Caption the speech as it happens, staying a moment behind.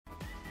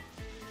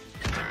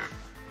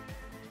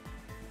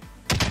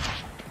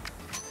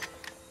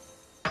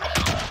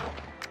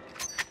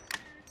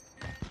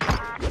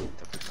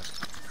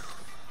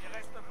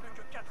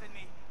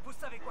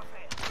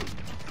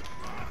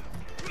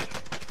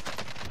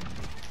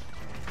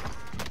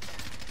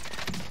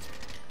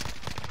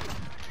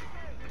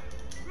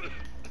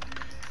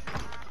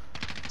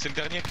le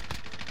dernier.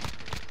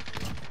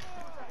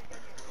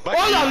 Oh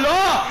là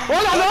là!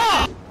 Oh là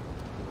là!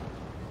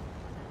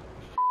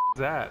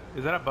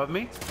 Is that above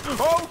me?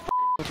 Oh!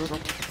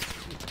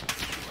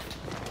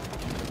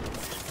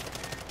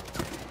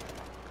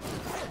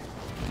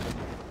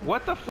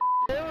 What the f?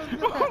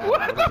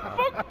 What the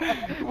fuck?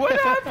 What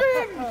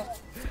happened?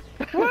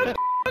 What the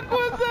fuck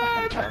was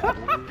that?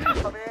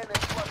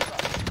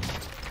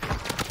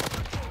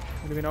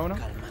 Elimina uno.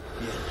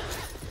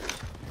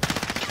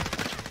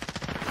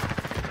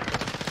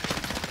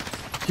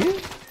 ¿Qué?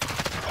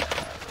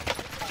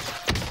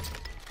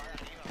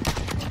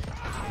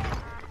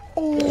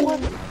 Oh!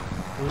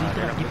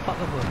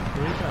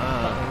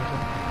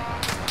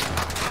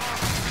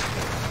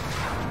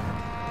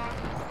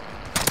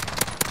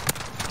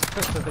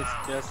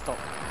 Dia stop.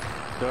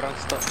 Diorang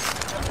stop.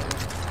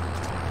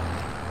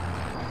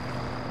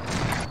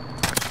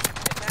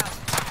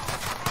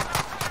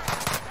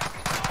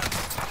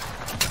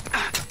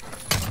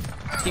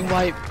 Team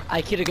wipe.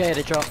 I killed a guy at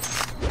a drop.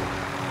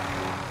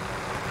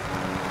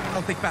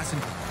 I'll take fasten.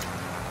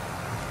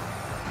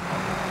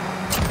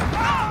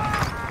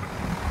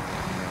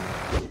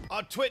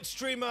 Our Twitch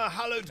streamer,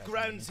 Hallowed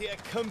Grounds here,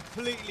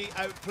 completely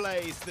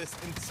outplays this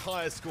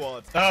entire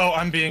squad. Oh,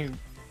 I'm being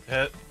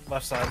hit.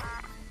 Left side.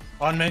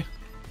 On me.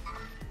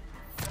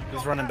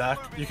 He's running back.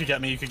 You could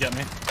get me, you could get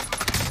me.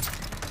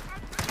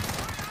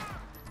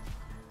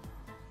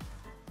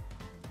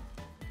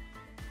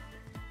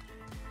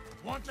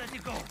 Won't let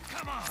you go.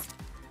 Come on.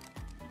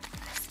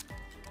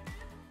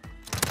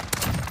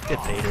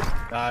 Get baited.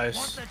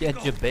 Nice.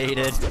 Get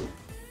baited.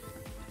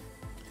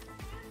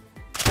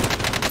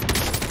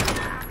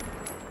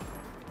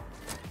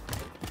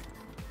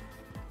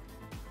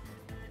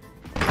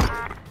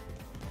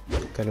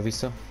 Ok, l'ho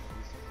visto.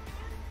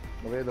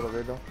 Lo vedo, lo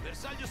vedo.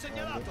 Bersaglio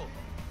segnalato.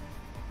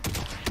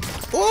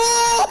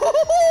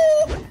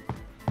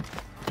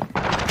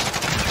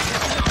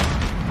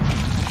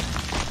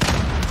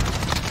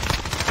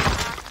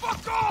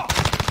 Fuck off!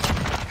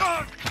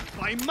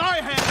 By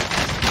my hand!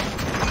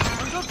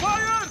 Under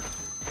fire!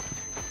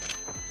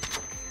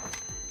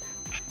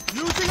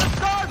 Using a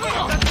star!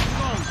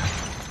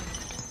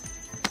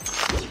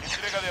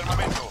 Entrega de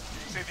armamento.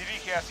 Se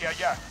dirige hacia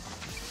allá.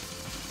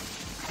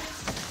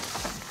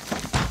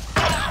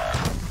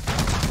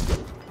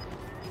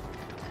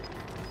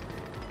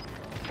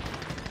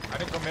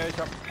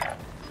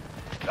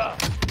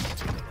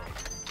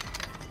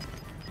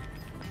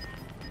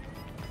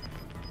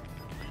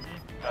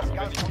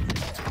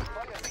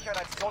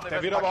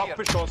 Der wird aber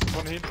abgeschossen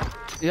von hinten.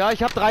 Ja,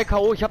 ich hab 3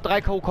 K.O. Ich hab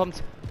 3 K.O.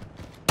 Kommt.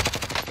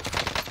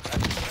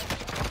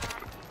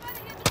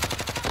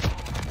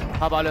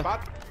 Hab alle.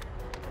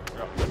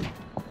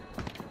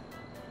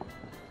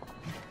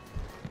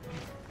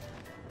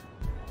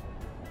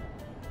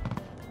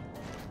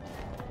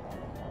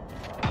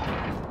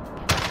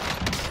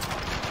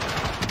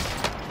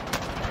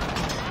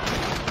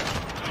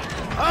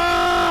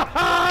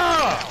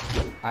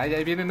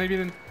 Ahí vienen, ahí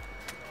vienen.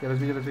 Ya los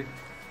vi, ya los vi.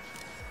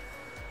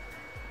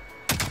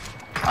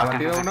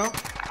 Abatido uno.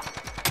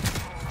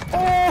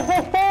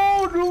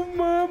 ¡Oh, no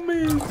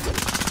mames!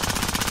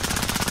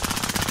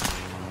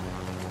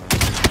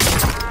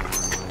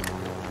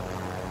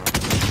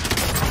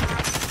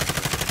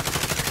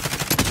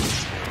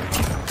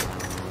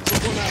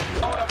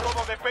 Ahora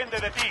todo depende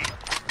de ti.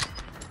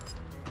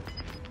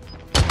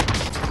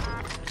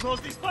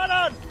 ¡Nos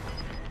disparan!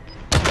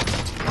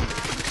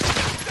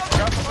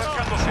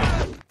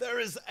 There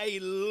is a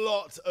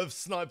lot of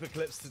sniper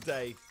clips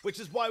today, which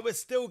is why we're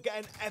still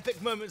getting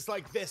epic moments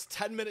like this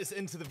 10 minutes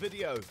into the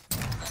video.